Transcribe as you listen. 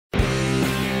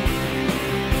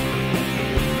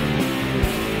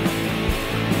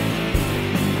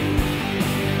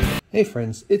Hey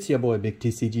friends, it's your boy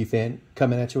BigTCGFan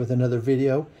coming at you with another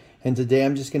video, and today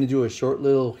I'm just going to do a short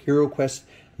little Heroquest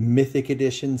Mythic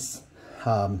Editions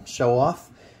show off.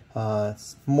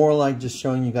 It's more like just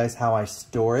showing you guys how I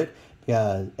store it.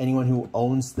 Anyone who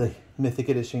owns the Mythic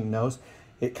Edition knows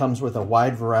it comes with a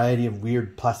wide variety of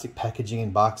weird plastic packaging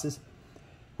and boxes.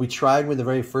 We tried with the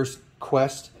very first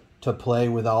quest to play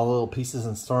with all the little pieces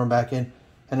and store them back in,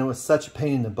 and it was such a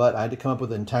pain in the butt. I had to come up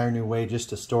with an entire new way just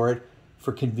to store it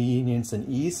for convenience and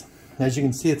ease. As you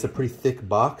can see, it's a pretty thick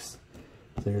box.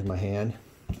 So there's my hand.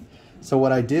 So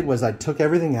what I did was I took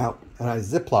everything out and I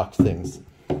ziplocked things.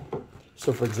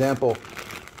 So for example,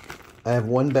 I have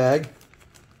one bag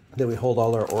that we hold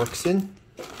all our orcs in.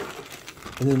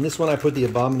 And then this one I put the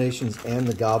abominations and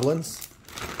the goblins.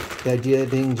 The idea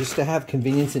being just to have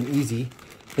convenience and easy.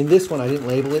 In this one I didn't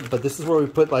label it, but this is where we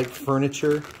put like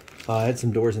furniture. I had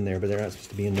some doors in there, but they're not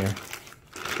supposed to be in there.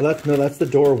 Well, that's the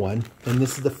door one, and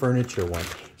this is the furniture one.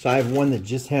 So I have one that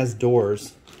just has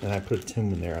doors, and I put a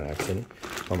tomb in there on accident,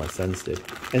 or my sons did.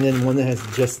 And then one that has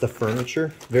just the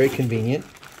furniture, very convenient.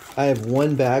 I have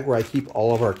one bag where I keep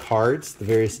all of our cards, the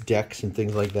various decks and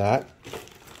things like that.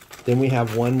 Then we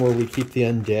have one where we keep the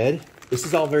undead. This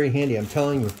is all very handy. I'm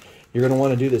telling you, you're going to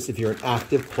want to do this if you're an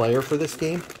active player for this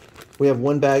game. We have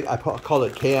one bag, I call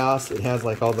it Chaos. It has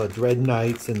like all the Dread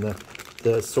Knights and the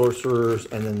sorcerers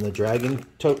and then the dragon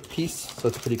piece, so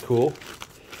it's pretty cool.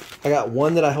 I got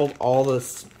one that I hold all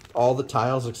the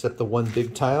tiles except the one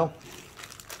big tile.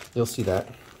 You'll see that.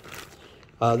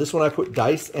 This one I put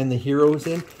dice and the heroes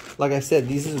in. Like I said,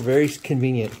 these is very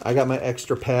convenient. I got my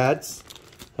extra pads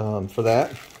for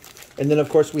that. And then of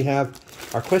course we have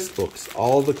our quest books,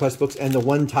 all of the quest books, and the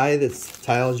one tile,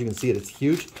 as you can see it's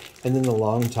huge, and then the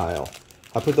long tile.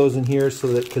 I put those in here so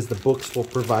that because the books will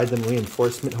provide them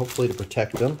reinforcement, hopefully to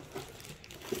protect them.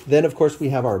 Then, of course, we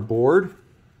have our board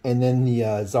and then the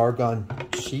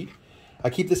Zargon sheet. I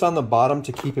keep this on the bottom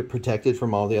to keep it protected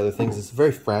from all the other things. It's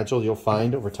very fragile, you'll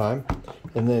find over time.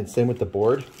 And then same with the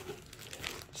board.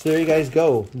 So there you guys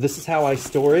go. This is how I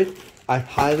store it. I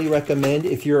highly recommend,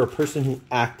 if you're a person who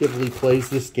actively plays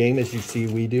this game, as you see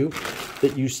we do,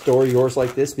 that you store yours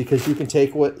like this, because you can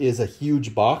take what is a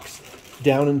huge box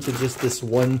down into just this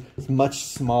one much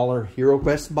smaller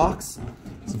Heroquest box.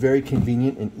 It's very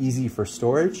convenient and easy for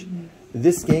storage.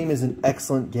 This game is an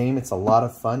excellent game. It's a lot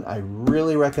of fun. I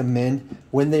really recommend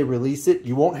when they release it,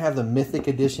 you won't have the Mythic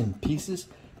Edition pieces,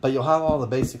 but you'll have all the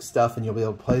basic stuff and you'll be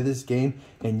able to play this game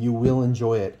and you will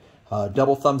enjoy it.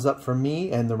 Double thumbs up from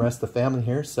me and the rest of the family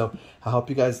here. So I hope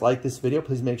you guys like this video.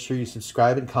 Please make sure you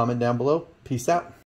subscribe and comment down below. Peace out.